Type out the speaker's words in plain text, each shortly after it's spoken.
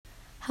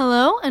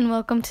Hello and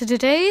welcome to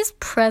today's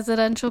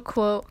presidential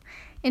quote.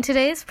 In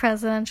today's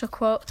presidential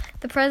quote,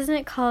 the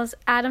president calls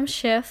Adam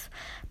Schiff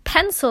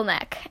pencil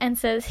neck and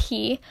says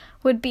he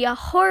would be a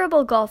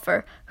horrible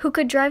golfer who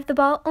could drive the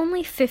ball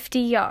only 50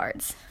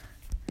 yards.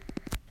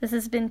 This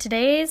has been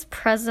today's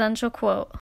presidential quote.